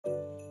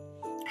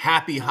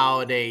Happy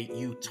holiday,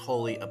 you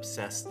totally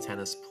obsessed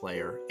tennis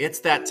player. It's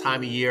that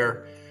time of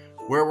year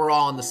where we're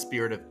all in the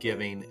spirit of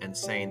giving and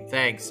saying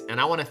thanks. And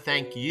I want to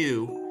thank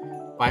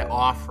you by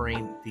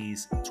offering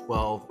these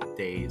 12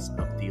 days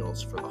of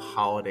deals for the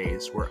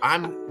holidays, where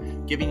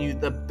I'm giving you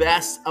the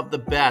best of the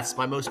best,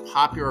 my most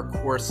popular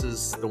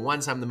courses, the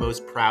ones I'm the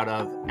most proud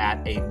of,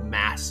 at a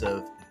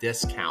massive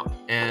discount.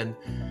 And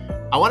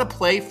I want to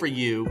play for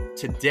you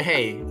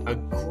today a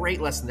great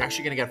lesson. You're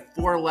actually going to get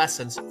 4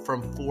 lessons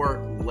from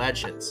 4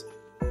 legends.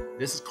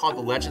 This is called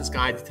the Legends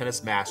Guide to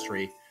Tennis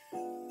Mastery.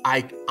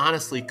 I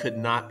honestly could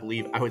not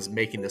believe I was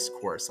making this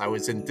course. I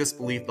was in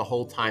disbelief the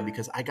whole time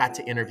because I got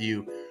to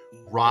interview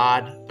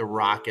Rod the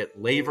Rocket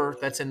Laver,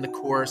 that's in the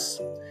course,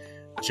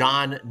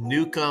 John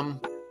Newcombe,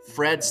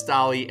 Fred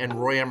Stolle, and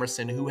Roy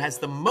Emerson, who has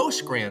the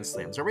most Grand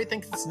Slams. Everybody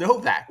thinks it's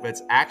Novak, but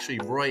it's actually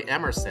Roy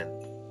Emerson.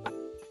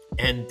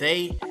 And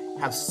they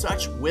have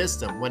such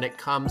wisdom when it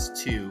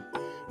comes to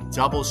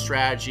double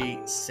strategy,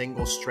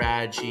 single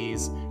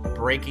strategies,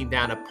 breaking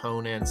down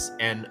opponents,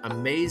 and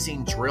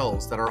amazing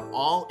drills that are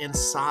all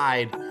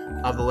inside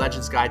of the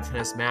Legends Guide to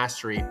Tennis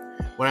Mastery.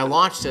 When I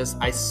launched this,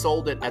 I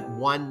sold it at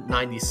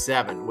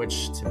 $197,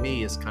 which to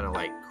me is kind of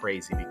like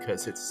crazy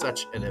because it's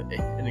such an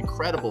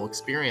incredible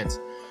experience.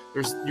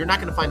 You're not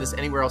going to find this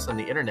anywhere else on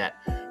the internet.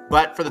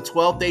 But for the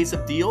 12 days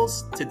of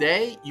deals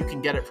today, you can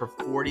get it for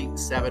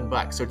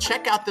 $47. So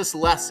check out this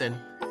lesson.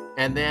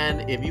 And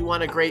then if you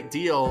want a great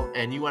deal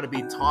and you want to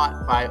be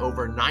taught by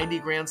over 90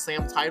 Grand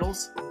Slam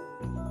titles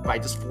by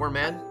just 4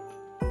 men,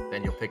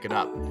 then you'll pick it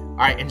up. All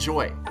right,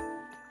 enjoy.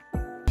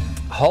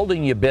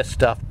 Holding your best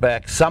stuff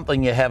back,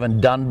 something you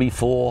haven't done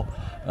before.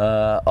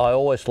 I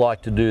always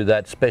like to do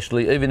that,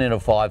 especially even in a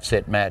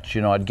 5-set match.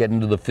 You know, I'd get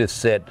into the 5th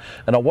set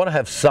and I want to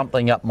have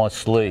something up my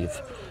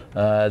sleeve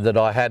that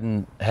I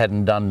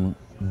hadn't done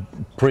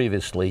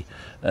previously.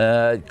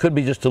 It could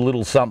be just a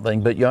little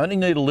something, but you only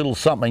need a little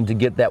something to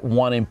get that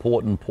one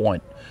important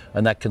point,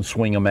 and that can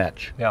swing a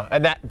match. Yeah,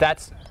 and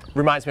that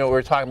reminds me of what we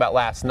were talking about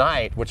last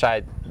night, which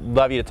I'd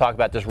love you to talk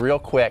about just real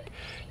quick,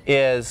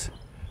 is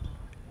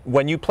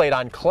when you played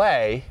on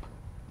clay,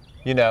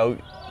 you know,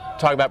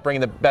 talking about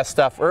bringing the best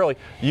stuff early,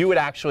 you would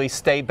actually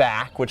stay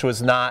back, which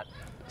was not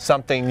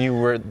something you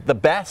were the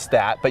best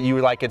at, but you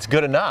were like, it's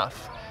good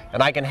enough,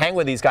 and I can hang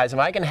with these guys. If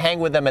I can hang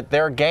with them at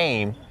their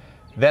game,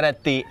 then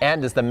at the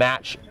end, as the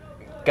match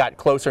got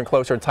closer and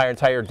closer and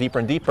tighter, deeper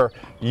and deeper,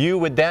 you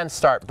would then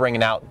start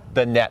bringing out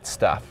the net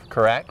stuff,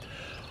 correct?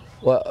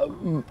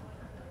 Well,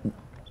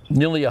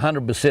 nearly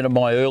 100% of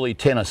my early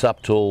tennis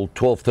up till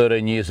 12,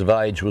 13 years of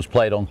age was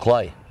played on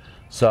clay.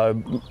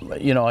 So,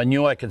 you know, I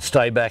knew I could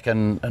stay back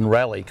and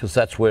rally because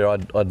that's where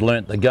I'd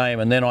learnt the game.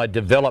 And then I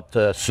developed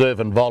a serve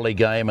and volley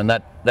game, and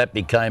that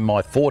became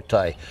my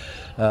forte.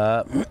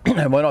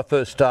 And when I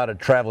first started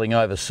travelling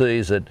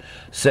overseas at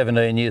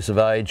 17 years of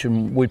age,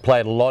 and we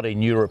played a lot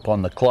in Europe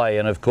on the clay,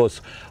 and of course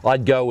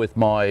I'd go with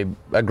my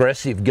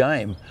aggressive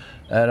game,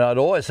 and I'd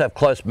always have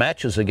close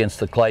matches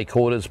against the clay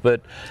quarters, but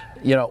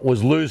you know, it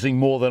was losing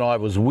more than I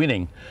was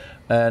winning.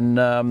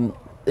 And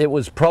it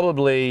was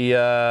probably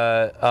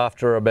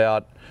after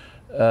about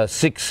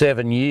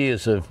 6-7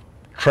 years of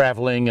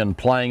travelling and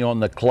playing on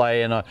the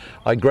clay, and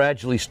I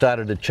gradually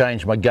started to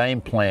change my game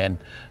plan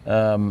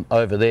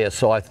over there.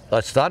 So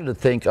I started to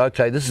think,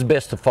 okay, this is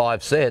best of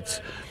 5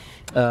 sets.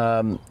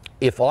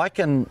 If I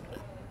can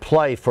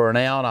play for an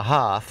hour and a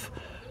half,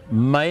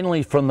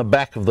 mainly from the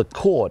back of the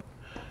court,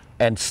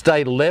 and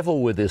stay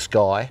level with this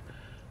guy,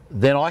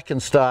 then I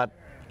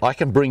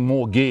can bring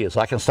more gears.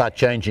 I can start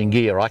changing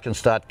gear. I can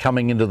start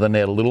coming into the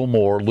net a little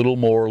more,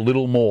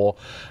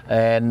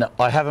 and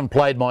I haven't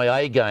played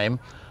my A game,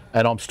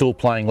 and I'm still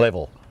playing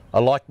level. I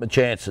like my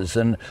chances,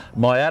 and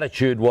my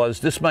attitude was,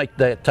 this may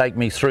take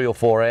me 3 or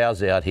 4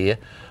 hours out here,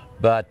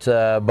 but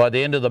by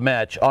the end of the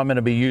match, I'm going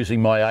to be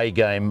using my A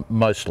game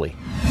mostly.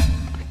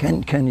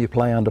 Can you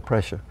play under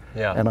pressure?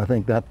 Yeah. And I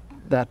think that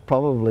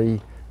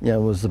probably, you know,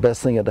 was the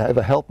best thing that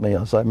ever helped me,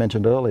 as I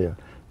mentioned earlier.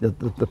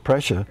 The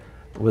pressure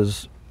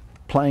was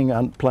playing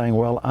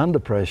well under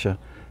pressure.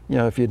 You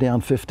know, if you're down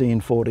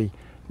 15, 40,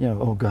 you know,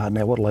 oh God,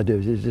 now what'll I do?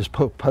 You just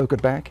poke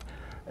it back?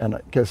 And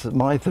because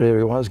my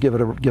theory was, give it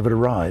a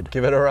ride.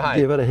 Give it a ride.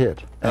 Give it a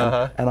hit.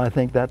 And I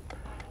think that,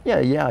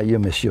 yeah, you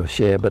miss your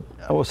share, but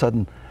all of a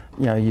sudden,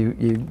 you know,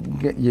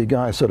 you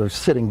guys sort of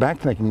sitting back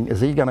thinking,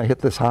 is he going to hit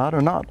this hard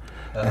or not?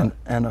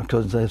 And of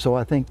course, so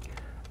I think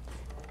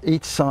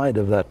each side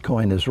of that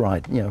coin is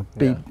right. You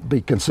know,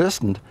 be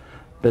consistent,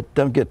 but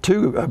don't get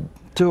too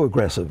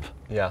aggressive.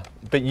 Yeah,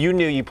 but you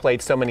knew you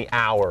played so many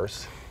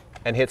hours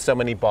and hit so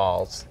many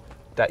balls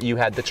that you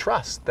had the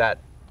trust that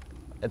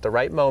at the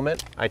right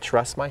moment, I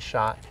trust my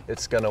shot,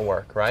 it's going to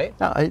work, right?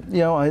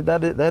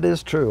 That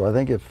is true. I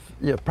think if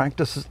you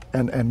practice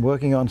and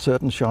working on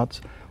certain shots,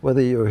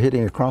 whether you're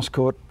hitting a cross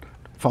court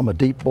from a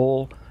deep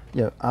ball,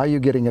 you know, are you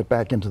getting it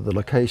back into the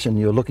location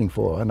you're looking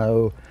for? I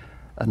know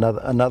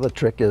another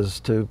trick is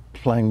to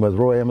playing with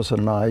Roy Emerson,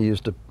 and I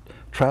used to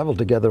travel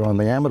together on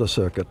the amateur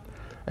circuit,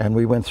 and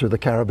we went through the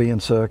Caribbean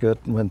circuit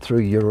and went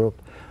through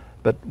Europe,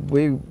 But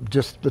we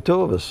just, the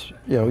two of us,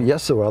 you know,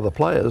 yes, there were other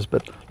players,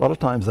 but a lot of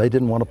times they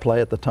didn't want to play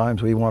at the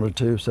times we wanted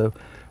to. So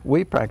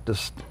we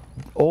practiced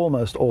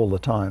almost all the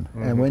time.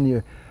 And when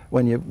you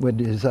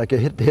it's like a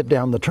hit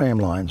down the tram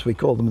lines, we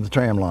call them the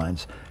tram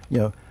lines. You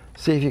know,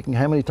 see if you can,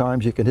 how many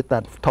times you can hit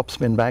that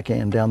topspin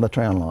backhand down the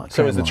tram line.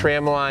 So is the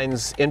tram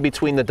lines in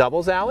between the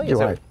doubles alley? You're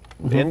right.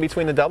 In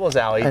between the doubles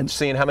alley, and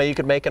seeing how many you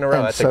could make in a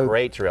row. That's a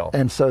great drill.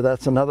 And so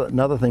that's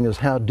another thing is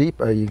how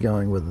deep are you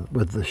going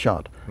with the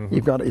shot?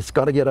 It's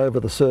got to get over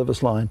the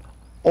service line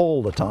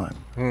all the time,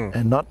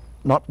 and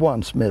not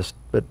once missed,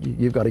 but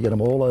you've got to get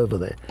them all over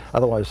there.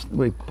 Otherwise,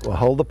 we'll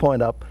hold the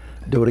point up,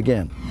 do it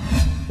again.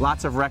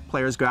 Lots of rec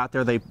players go out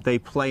there. They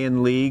play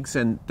in leagues,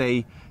 and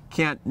they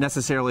can't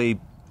necessarily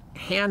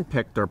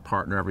handpick their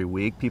partner every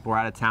week. People are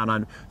out of town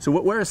on. So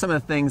what are some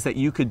of the things that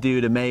you could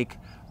do to make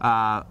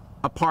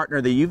a partner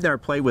that you've never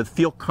played with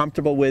feel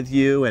comfortable with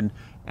you,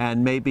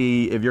 and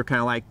maybe if you're kind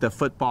of like the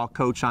football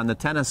coach on the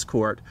tennis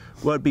court,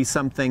 what would be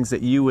some things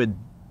that you would,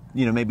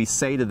 you know, maybe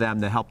say to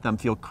them to help them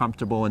feel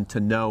comfortable and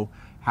to know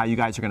how you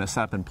guys are going to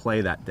set up and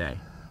play that day?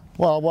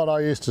 Well, what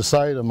I used to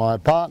say to my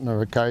partner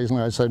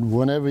occasionally, I said,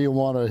 whenever you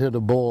want to hit a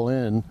ball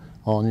in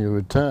on your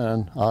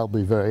return, I'll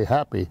be very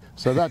happy.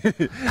 So that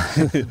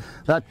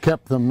that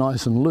kept them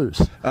nice and loose.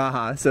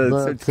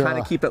 So kind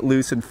of keep it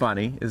loose and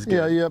funny is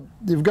good. Yeah,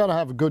 you've got to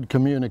have a good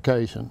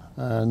communication.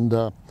 And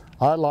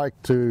I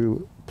like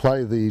to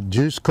play the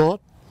juice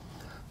court.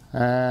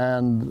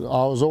 And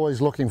I was always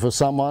looking for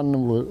someone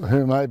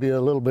who may be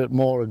a little bit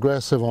more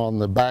aggressive on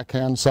the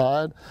backhand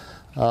side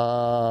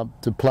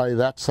to play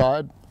that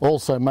side.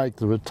 Also make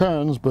the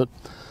returns, but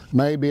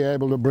may be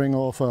able to bring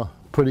off a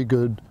pretty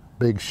good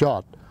big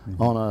shot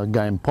on a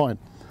game point.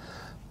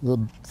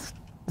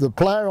 The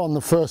player on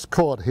the first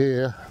court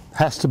here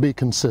has to be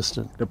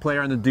consistent. The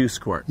player on the deuce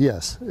court?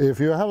 Yes. If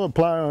you have a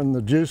player on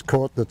the deuce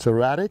court that's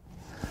erratic,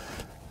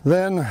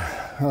 then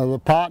the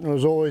partner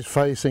is always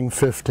facing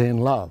 15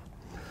 love.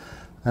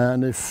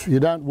 And if you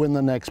don't win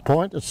the next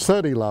point, it's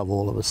 30 love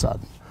all of a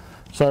sudden.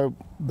 So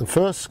the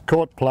first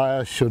court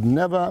player should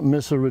never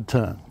miss a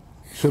return.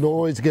 Should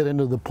always get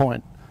into the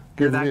point.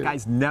 That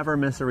guy's never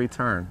miss a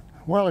return.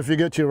 Well, if you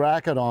get your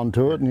racket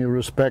onto it and you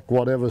respect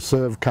whatever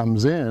serve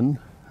comes in,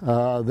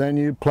 then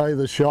you play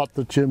the shot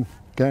that you're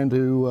going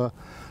to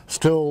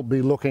still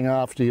be looking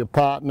after your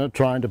partner,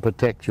 trying to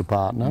protect your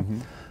partner.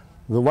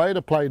 The way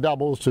to play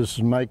doubles is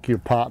to make your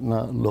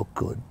partner look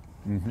good.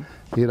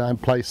 You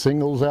don't play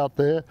singles out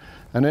there,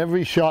 and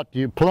every shot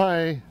you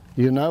play,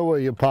 you know where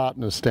your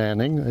partner's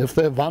standing. If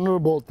they're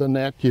vulnerable at the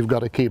net, you've got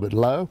to keep it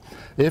low.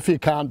 If you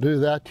can't do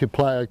that, you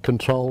play a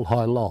controlled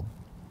high lob.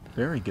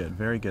 Very good,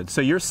 very good.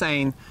 So you're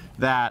saying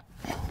that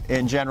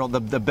in general,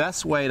 the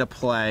best way to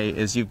play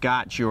is you've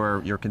got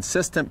your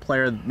consistent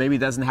player, maybe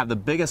doesn't have the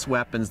biggest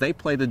weapons, they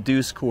play the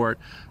deuce court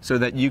so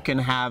that you can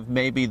have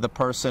maybe the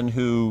person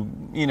who,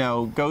 you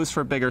know, goes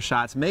for bigger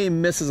shots, maybe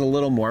misses a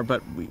little more,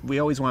 but we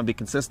always want to be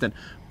consistent,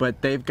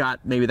 but they've got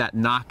maybe that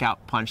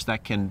knockout punch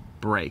that can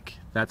break.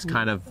 That's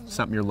kind of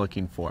something you're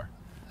looking for.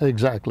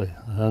 Exactly.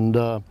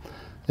 And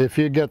if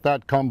you get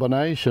that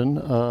combination,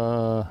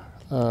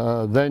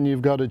 then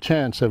you've got a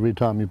chance every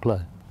time you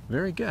play.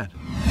 Very good.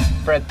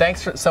 Fred,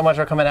 thanks so much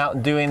for coming out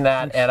and doing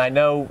that. And I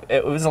know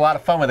it was a lot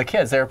of fun with the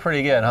kids. They were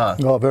pretty good, huh?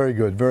 Oh, very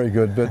good, very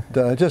good.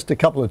 But just a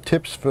couple of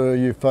tips for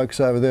you folks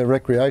over there,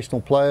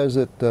 recreational players,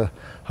 that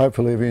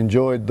hopefully have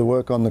enjoyed the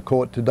work on the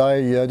court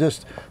today.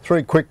 Just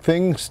 3 quick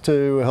things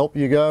to help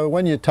you go.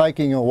 When you're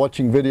taking or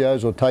watching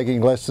videos or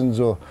taking lessons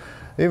or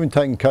even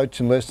taking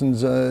coaching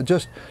lessons,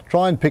 just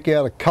try and pick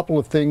out a couple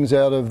of things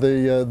out of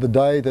the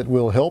day that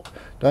will help.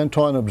 Don't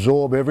try and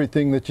absorb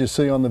everything that you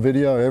see on the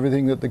video,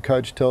 everything that the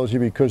coach tells you,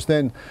 because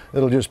then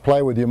it'll just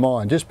play with your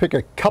mind. Just pick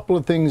a couple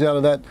of things out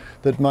of that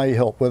that may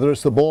help, whether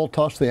it's the ball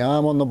toss, the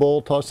arm on the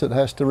ball toss that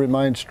has to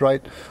remain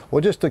straight,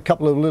 or just a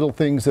couple of little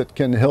things that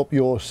can help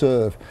your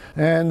serve.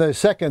 And the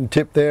second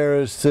tip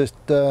there is just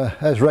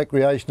as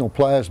recreational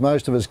players,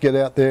 most of us get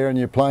out there and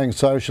you're playing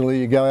socially,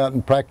 you go out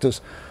and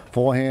practice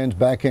forehands,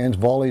 backhands,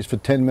 volleys for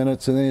 10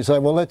 minutes, and then you say,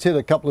 well, let's hit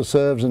a couple of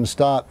serves and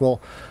start. Well,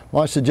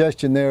 my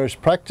suggestion there is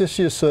practice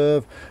your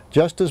serve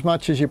just as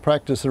much as you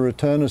practice the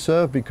return of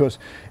serve, because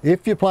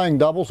if you're playing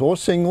doubles or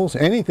singles,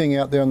 anything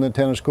out there on the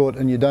tennis court,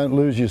 and you don't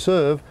lose your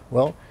serve,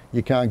 well,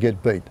 you can't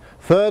get beat.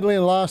 Thirdly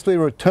and lastly,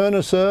 return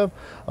a serve.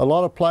 A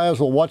lot of players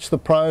will watch the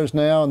pros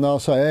now and they'll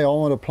say, hey, I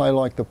want to play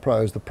like the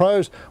pros. The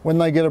pros, when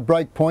they get a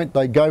break point,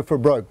 they go for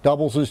broke.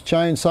 Doubles has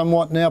changed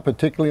somewhat now,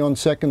 particularly on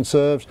second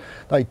serves.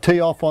 They tee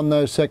off on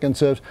those second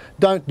serves.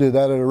 Don't do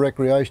that at a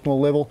recreational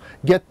level.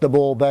 Get the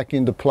ball back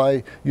into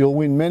play. You'll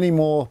win many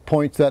more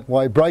points that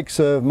way. Break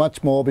serve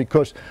much more,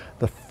 because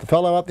the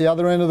fellow up the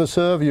other end of the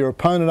serve, your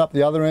opponent up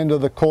the other end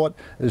of the court,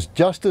 is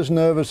just as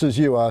nervous as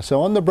you are.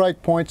 So on the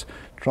break points,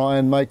 try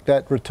and make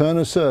that return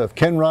of serve.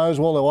 Ken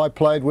Rosewell, who I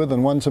played with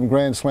and won some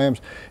Grand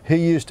Slams, he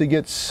used to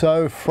get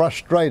so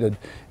frustrated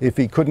if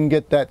he couldn't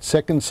get that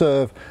second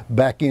serve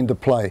back into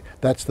play.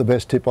 That's the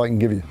best tip I can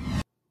give you.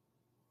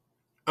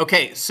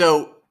 Okay,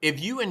 so if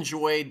you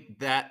enjoyed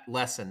that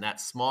lesson,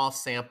 that small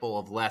sample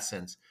of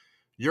lessons,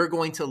 you're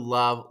going to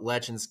love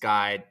Legends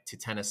Guide to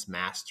Tennis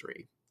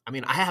Mastery. I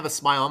mean, I have a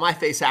smile on my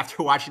face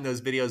after watching those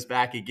videos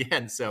back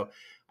again. So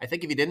I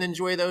think if you didn't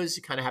enjoy those,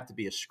 you kind of have to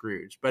be a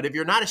Scrooge. But if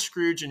you're not a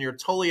Scrooge and you're a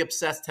totally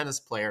obsessed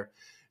tennis player,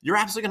 you're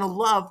absolutely going to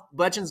love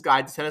Legends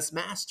Guide to Tennis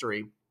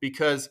Mastery,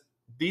 because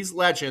these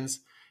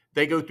legends,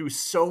 they go through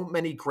so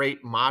many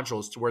great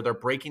modules to where they're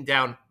breaking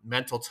down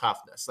mental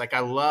toughness. Like, I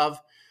love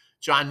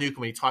John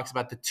Newcombe when he talks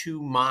about the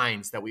two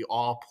minds that we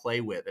all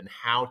play with and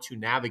how to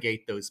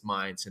navigate those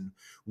minds and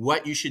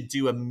what you should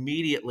do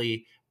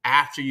immediately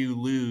after you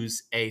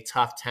lose a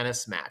tough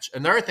tennis match.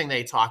 Another thing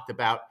they talked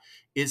about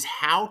is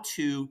how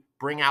to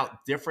bring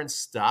out different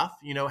stuff.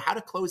 You know, how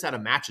to close out a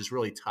match is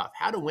really tough.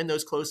 How to win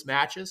those close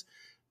matches.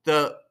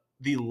 The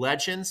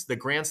legends, the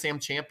Grand Slam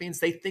champions,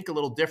 they think a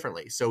little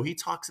differently. So he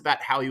talks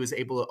about how he was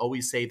able to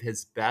always save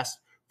his best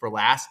for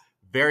last.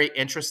 Very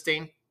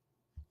interesting.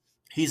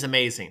 He's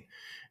amazing.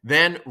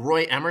 Then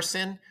Roy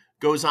Emerson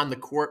goes on the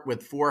court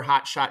with 4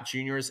 hot shot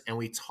juniors, and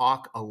we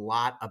talk a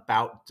lot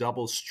about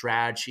doubles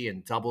strategy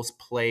and doubles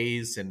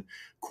plays and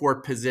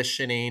court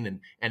positioning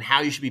and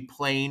how you should be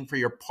playing for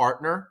your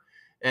partner.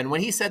 And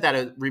when he said that,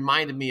 it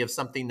reminded me of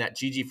something that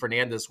Gigi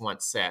Fernandez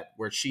once said,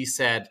 where she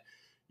said,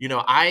 you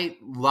know, I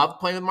loved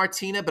playing with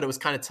Martina, but it was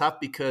kind of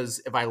tough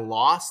because if I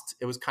lost,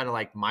 it was kind of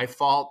like my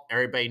fault.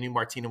 Everybody knew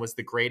Martina was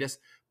the greatest.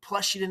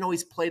 Plus, she didn't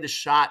always play the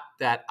shot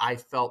that I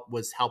felt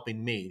was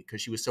helping me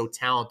because she was so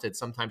talented.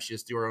 Sometimes she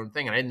just do her own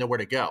thing, and I didn't know where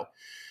to go.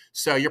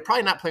 So you're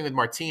probably not playing with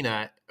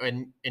Martina,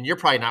 and you're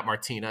probably not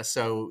Martina,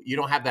 so you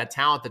don't have that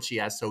talent that she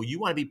has. So you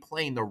want to be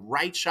playing the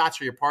right shots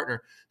for your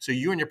partner so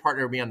you and your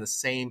partner will be on the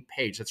same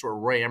page. That's what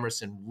Roy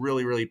Emerson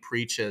really, really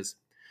preaches.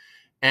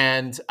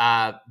 And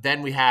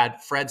then we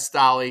had Fred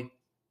Stolle,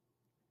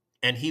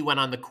 and he went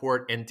on the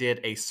court and did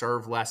a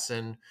serve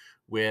lesson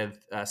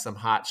with some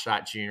hot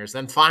shot juniors.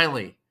 Then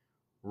finally,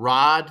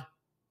 Rod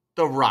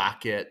the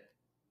Rocket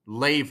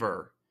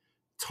Laver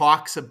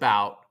talks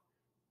about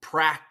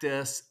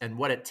practice and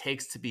what it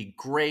takes to be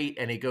great,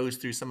 and he goes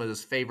through some of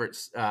his favorite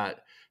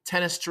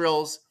tennis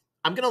drills.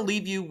 I'm going to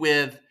leave you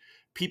with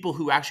people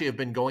who actually have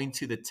been going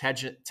to the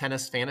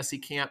tennis fantasy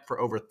camp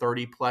for over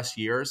 30 plus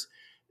years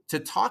to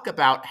talk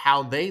about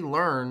how they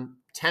learn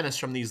tennis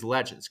from these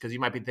legends. Because you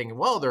might be thinking,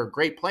 well, they're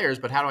great players,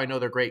 but how do I know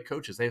they're great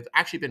coaches? They've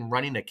actually been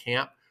running a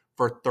camp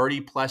for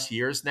 30 plus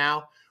years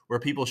now, where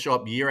people show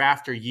up year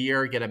after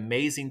year, get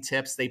amazing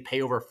tips. They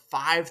pay over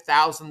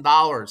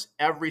 $5,000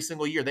 every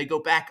single year. They go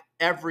back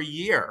every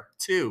year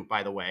too,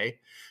 by the way.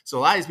 So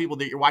a lot of these people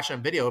that you're watching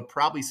on video have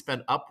probably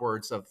spent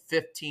upwards of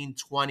 $15,000,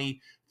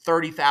 $20,000,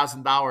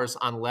 $30,000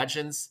 on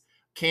legends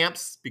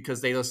camps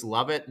because they just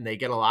love it and they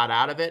get a lot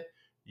out of it.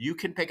 You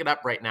can pick it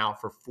up right now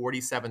for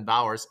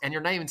 $47, and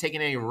you're not even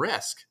taking any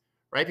risk,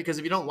 right? Because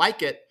if you don't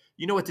like it,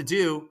 you know what to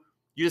do.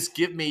 You just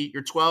give me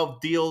your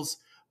 12 deals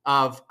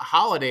of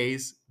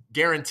holidays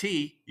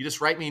guarantee. You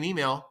just write me an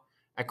email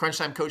at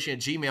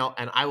crunchtimecoaching@gmail.com,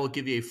 and I will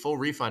give you a full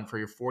refund for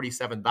your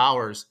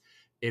 $47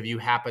 if you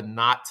happen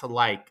not to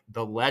like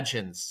the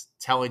legends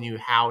telling you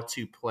how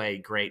to play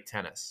great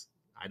tennis.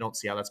 I don't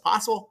see how that's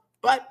possible,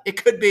 but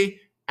it could be,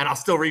 and I'll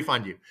still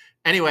refund you.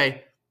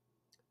 Anyway,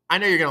 I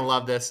know you're going to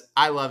love this.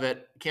 I love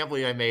it. Can't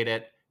believe I made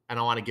it, and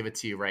I want to give it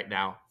to you right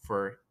now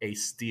for a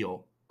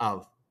steal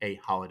of a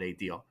holiday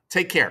deal.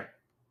 Take care.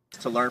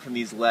 To learn from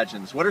these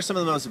legends, what are some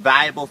of the most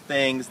valuable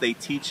things they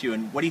teach you,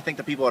 and what do you think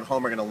the people at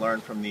home are going to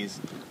learn from these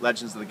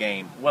legends of the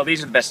game? Well,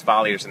 these are the best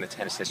volleyers in the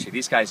tennis history.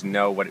 These guys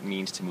know what it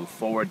means to move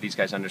forward. These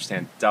guys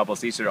understand doubles.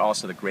 These are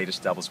also the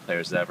greatest doubles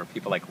players ever.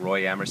 People like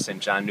Roy Emerson,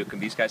 John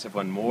Newcombe. These guys have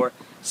won more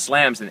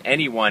slams than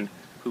anyone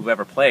who've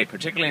ever played,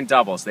 particularly in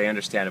doubles. They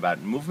understand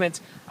about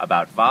movement,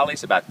 about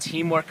volleys, about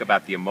teamwork,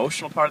 about the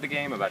emotional part of the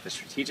game, about the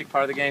strategic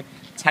part of the game,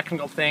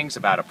 technical things,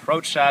 about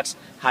approach shots,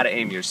 how to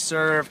aim your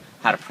serve,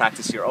 how to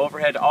practice your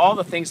overhead, all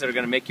the things that are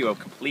going to make you a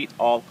complete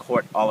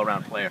all-court,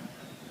 all-around player.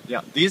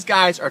 Yeah, these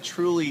guys are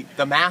truly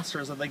the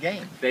masters of the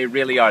game. They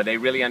really are. They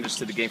really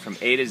understood the game from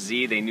A to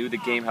Z. They knew the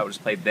game, how it was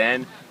played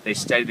then. They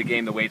studied the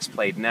game the way it's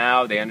played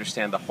now. They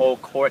understand the whole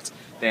court.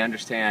 They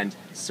understand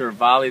serve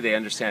volley. They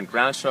understand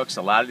ground strokes.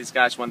 A lot of these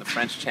guys won the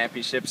French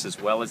championships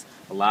as well as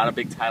a lot of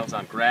big titles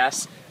on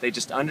grass. They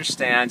just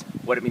understand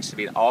what it means to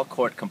be an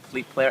all-court,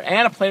 complete player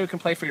and a player who can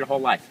play for your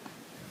whole life.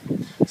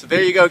 So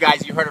there you go,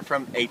 guys. You heard it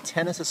from a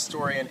tennis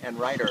historian and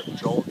writer,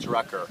 Joel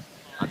Drucker,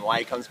 on why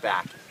he comes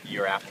back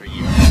year after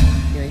year.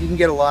 You know, you can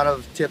get a lot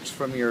of tips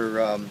from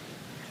your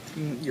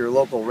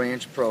local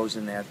ranch pros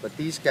in that, but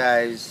these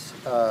guys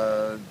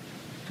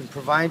can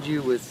provide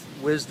you with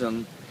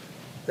wisdom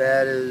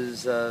that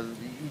is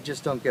you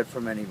just don't get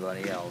from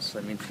anybody else.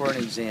 I mean, for an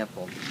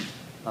example,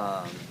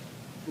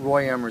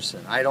 Roy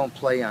Emerson. I don't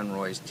play on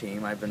Roy's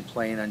team. I've been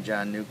playing on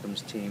John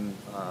Newcombe's team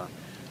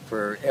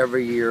for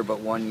every year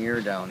but 1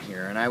 year down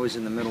here, and I was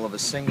in the middle of a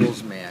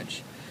singles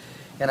match.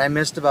 And I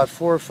missed about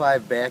 4 or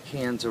 5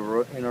 backhands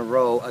in a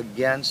row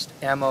against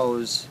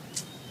Emo's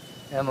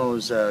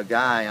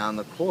guy on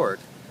the court.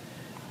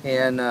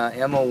 And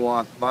Emo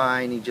walked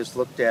by and he just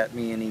looked at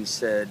me and he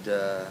said,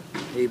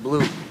 "Hey,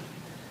 Blue,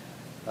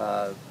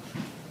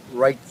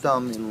 right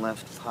thumb in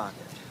left pocket."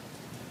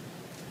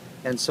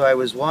 And so I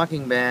was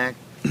walking back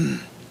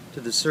to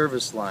the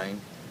service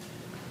line,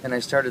 and I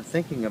started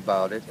thinking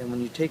about it. And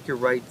when you take your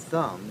right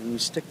thumb and you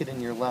stick it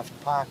in your left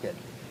pocket,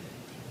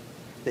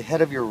 the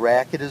head of your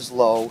racket is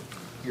low,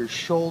 your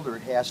shoulder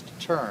has to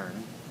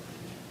turn,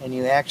 and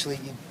you've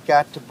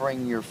got to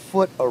bring your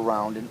foot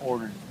around in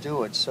order to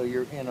do it, so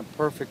you're in a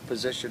perfect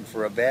position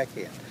for a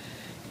backhand.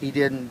 He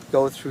didn't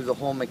go through the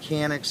whole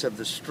mechanics of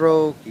the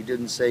stroke. He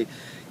didn't say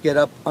get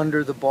up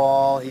under the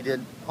ball.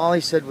 All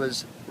he said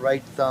was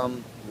right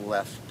thumb,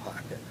 left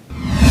pocket.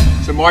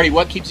 So Marty,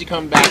 what keeps you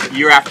coming back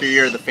year after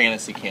year to the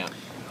fantasy camp?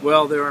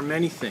 Well, there are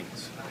many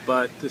things,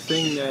 but the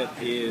thing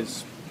that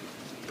is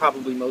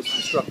probably most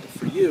instructive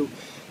for you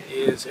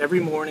is every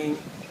morning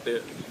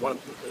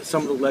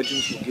some of the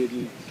legends will give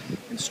you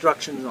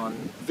instructions on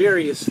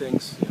various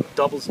things,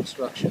 doubles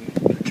instruction,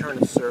 return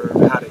of serve,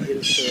 how to hit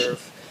a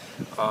serve,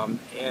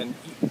 and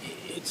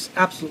it's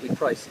absolutely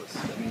priceless.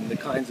 I mean, the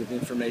kinds of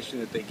information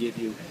that they give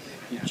you,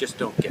 you just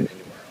don't get anywhere.